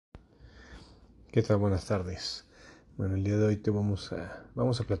¿Qué tal? Buenas tardes. Bueno, el día de hoy vamos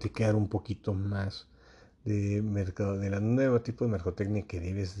a platicar un poquito más de la nueva tipo de mercadotecnia que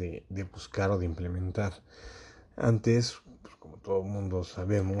debes de buscar o de implementar. Antes, pues, como todo el mundo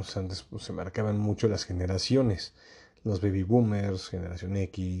sabemos, antes pues, se marcaban mucho las generaciones. Los baby boomers, generación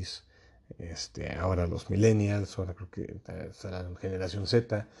X, ahora los millennials, ahora creo que está la generación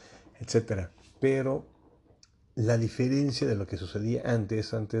Z, etcétera. Pero la diferencia de lo que sucedía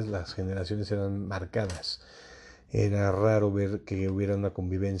antes las generaciones eran marcadas. Era raro ver que hubiera una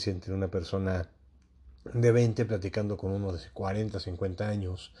convivencia entre una persona de 20 platicando con uno de 40, 50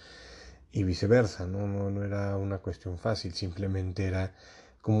 años y viceversa. No era una cuestión fácil, simplemente era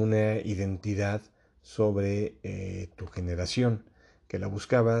como una identidad sobre tu generación que la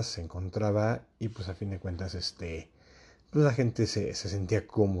buscabas, se encontraba y pues a fin de cuentas pues la gente se sentía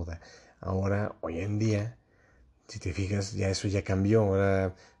cómoda. Ahora, hoy en día, si te fijas, ya eso ya cambió.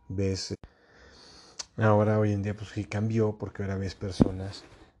 Ahora hoy en día pues sí cambió porque ahora ves personas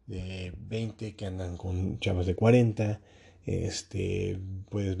de 20 que andan con chavas de 40.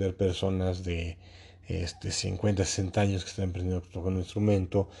 Puedes ver personas de 50, 60 años que están aprendiendo a tocar un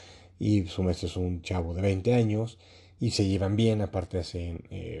instrumento y su maestro es un chavo de 20 años y se llevan bien, aparte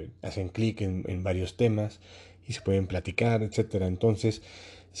hacen clic en varios temas y se pueden platicar, etcétera. Entonces,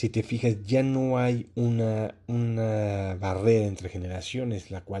 si te fijas, ya no hay una barrera entre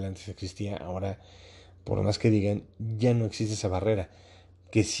generaciones, la cual antes existía. Ahora, por más que digan, ya no existe esa barrera.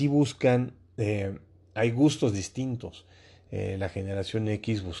 Que sí buscan, hay gustos distintos. La generación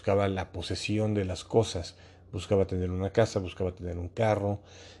X buscaba la posesión de las cosas, buscaba tener una casa, buscaba tener un carro,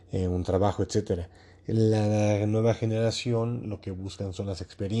 un trabajo, etcétera. La nueva generación lo que buscan son las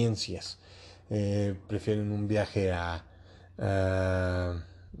experiencias. Prefieren un viaje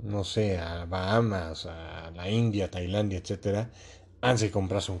no sé, a Bahamas, a la India, Tailandia, etcétera, antes de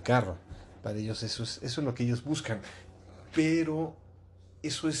comprarse un carro. Para ellos eso es lo que ellos buscan. Pero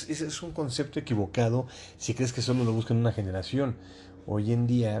ese es un concepto equivocado si crees que solo lo buscan una generación. Hoy en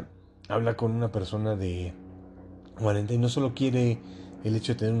día habla con una persona de 40 y no solo quiere el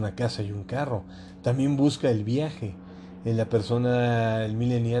hecho de tener una casa y un carro, también busca el viaje. La persona, el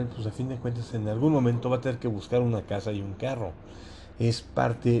millennial, pues a fin de cuentas en algún momento va a tener que buscar una casa y un carro. Es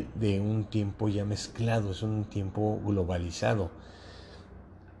parte de un tiempo ya mezclado, es un tiempo globalizado.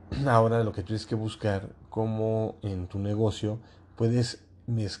 Ahora lo que tienes que buscar, como en tu negocio puedes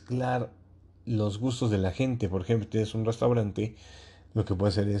mezclar los gustos de la gente. Por ejemplo, tienes un restaurante, lo que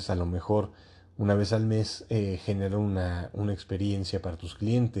puedes hacer es a lo mejor una vez al mes generar una experiencia para tus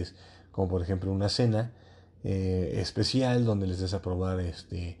clientes, como por ejemplo una cena especial donde les des a probar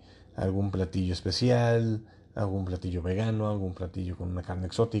algún platillo especial, algún platillo vegano, algún platillo con una carne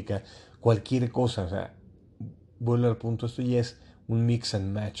exótica, cualquier cosa. O sea, vuelvo al punto, esto ya es un mix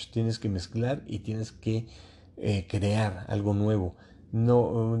and match. Tienes que mezclar y tienes que crear algo nuevo.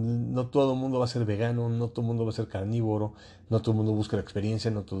 No todo el mundo va a ser vegano, no todo el mundo va a ser carnívoro, no todo el mundo busca la experiencia,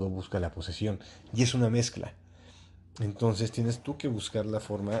 no todo busca la posesión. Y es una mezcla. Entonces tienes tú que buscar la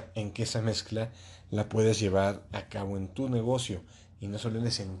forma en que esa mezcla la puedes llevar a cabo en tu negocio. Y no solo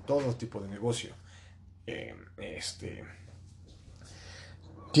en todo tipo de negocio. Eh, este,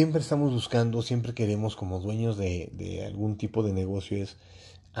 Siempre estamos buscando, siempre queremos como dueños de algún tipo de negocio es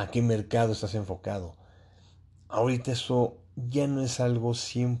a qué mercado estás enfocado. Ahorita eso ya no es algo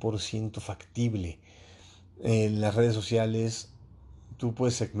 100% factible. En las redes sociales tú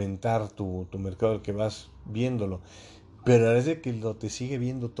puedes segmentar tu mercado al que vas viéndolo, pero a veces que lo te sigue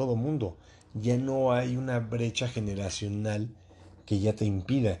viendo todo mundo. Ya no hay una brecha generacional que ya te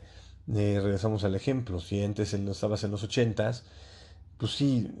impida. Regresamos al ejemplo, si antes no estabas en los ochentas, pues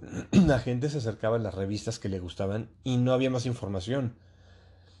sí, la gente se acercaba a las revistas que le gustaban y no había más información.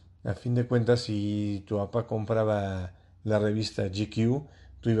 A fin de cuentas, si tu papá compraba la revista GQ,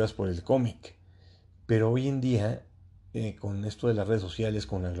 tú ibas por el cómic. Pero hoy en día, con esto de las redes sociales,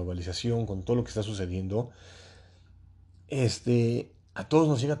 con la globalización, con todo lo que está sucediendo, a todos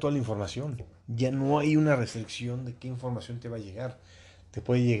nos llega toda la información. Ya no hay una restricción de qué información te va a llegar. Te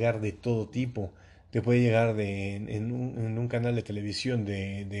puede llegar de todo tipo. Te puede llegar en un canal de televisión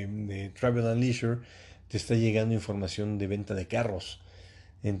de Travel and Leisure, te está llegando información de venta de carros.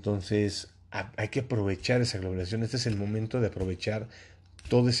 Entonces, hay que aprovechar esa globalización. Este es el momento de aprovechar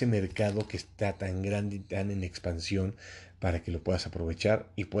todo ese mercado que está tan grande y tan en expansión para que lo puedas aprovechar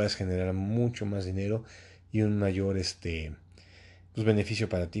y puedas generar mucho más dinero y un mayor pues, beneficio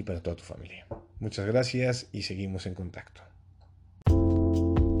para ti y para toda tu familia. Muchas gracias y seguimos en contacto.